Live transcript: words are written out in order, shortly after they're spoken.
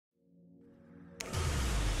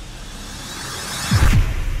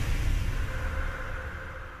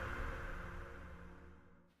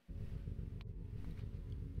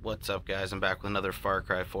What's up, guys? I'm back with another Far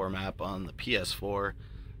Cry 4 map on the PS4.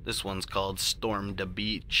 This one's called Storm the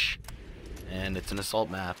Beach, and it's an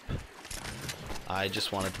assault map. I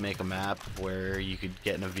just wanted to make a map where you could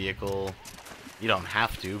get in a vehicle. You don't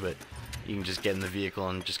have to, but you can just get in the vehicle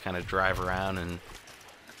and just kind of drive around and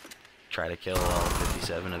try to kill all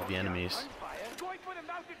 57 of the enemies.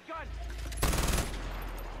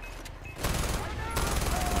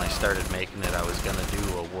 When I started making it, I was gonna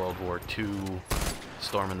do a World War II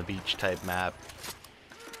Storm in the Beach type map.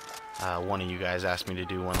 One of you guys asked me to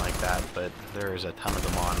do one like that, but there's a ton of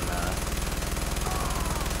them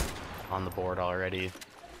on the board already.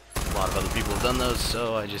 A lot of other people have done those,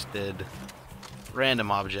 so I just did random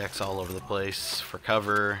objects all over the place for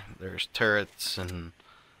cover. There's turrets and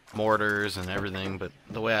mortars and everything, but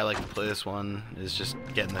the way I like to play this one is just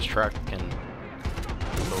get in this truck and go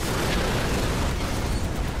for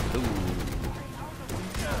it. Ooh.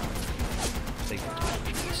 Big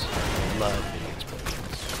explosions. Love big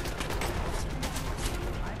explosions.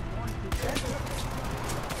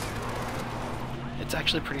 It's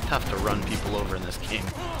actually pretty tough to run people over in this game.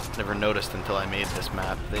 Never noticed until I made this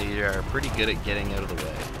map. They are pretty good at getting out of the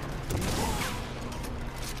way.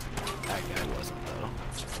 That guy wasn't, though.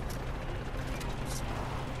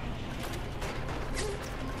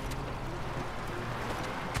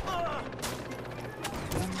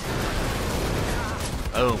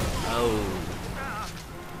 Oh, oh.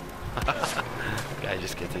 Guy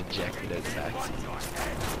just gets ejected out the backseat.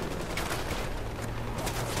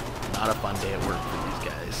 Not a fun day at work for these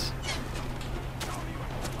guys.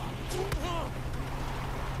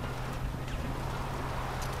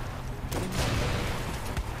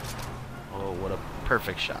 Oh, what a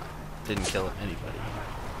perfect shot. Didn't kill anybody.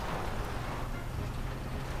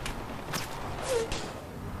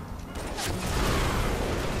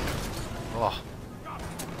 Oh.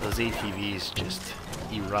 Those ATVs just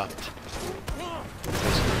erupt.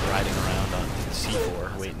 Basically riding around on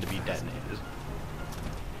C4 waiting to be detonated.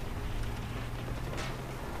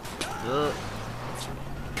 Ugh.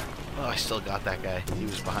 Oh, I still got that guy. He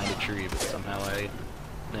was behind a tree, but somehow I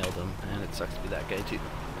nailed him, and it sucks to be that guy too.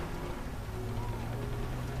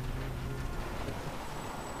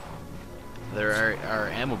 There are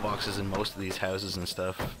ammo boxes in most of these houses and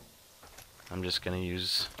stuff. I'm just gonna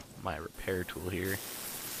use my repair tool here.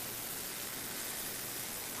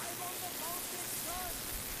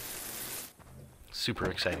 Super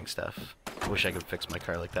exciting stuff. Wish I could fix my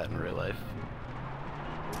car like that in real life.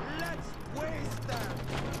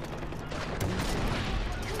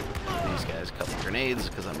 These guys, a couple grenades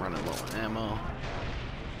because I'm running low on ammo.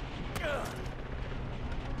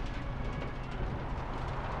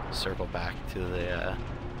 Circle back to the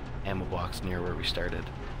ammo box near where we started.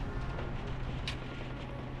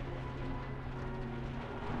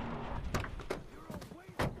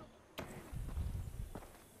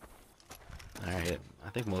 Alright, I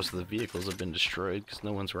think most of the vehicles have been destroyed because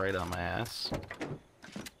no one's right on my ass.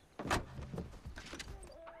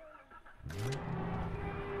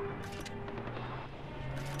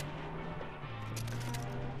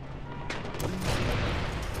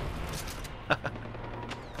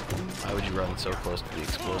 Why would you run so close to the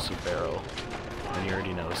explosive barrel when you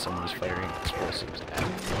already know someone's firing explosives at you?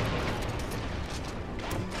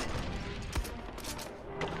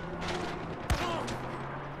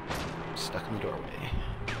 Stuck in the doorway.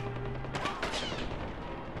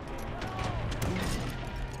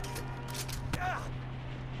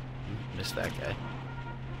 Missed that guy.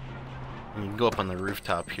 And you can go up on the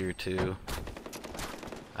rooftop here too.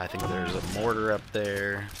 I think there's a mortar up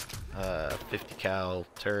there, 50 cal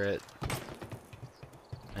turret,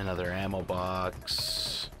 another ammo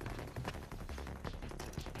box.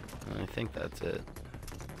 I think that's it.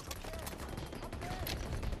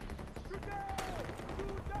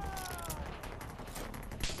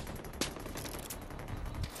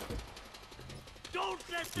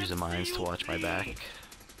 Use the mines to watch my back.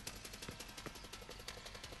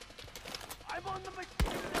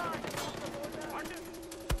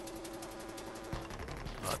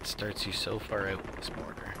 Oh, it starts you so far out with this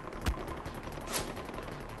mortar.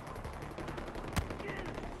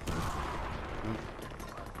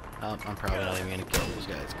 Oh, I'm probably not even going to kill those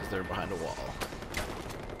guys because they're behind a wall.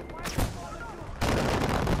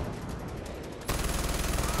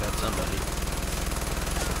 Got somebody.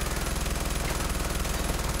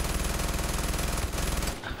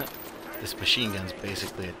 This machine gun's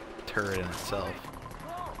basically a turret in itself.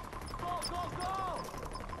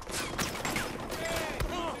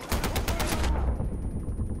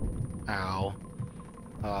 Ow.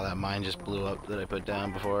 Oh, that mine just blew up that I put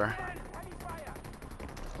down before.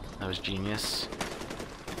 That was genius.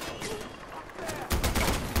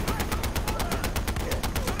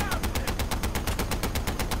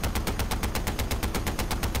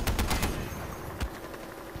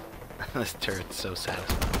 This turret's so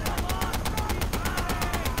satisfying.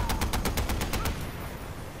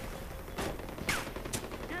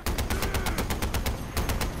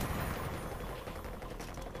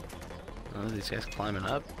 Oh, these guys climbing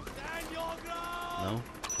up? No?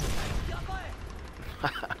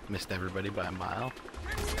 Missed everybody by a mile.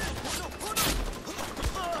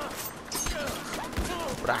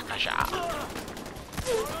 Brakasha!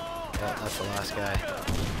 Yeah, that's the last guy.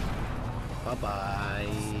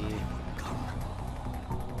 Bye-bye.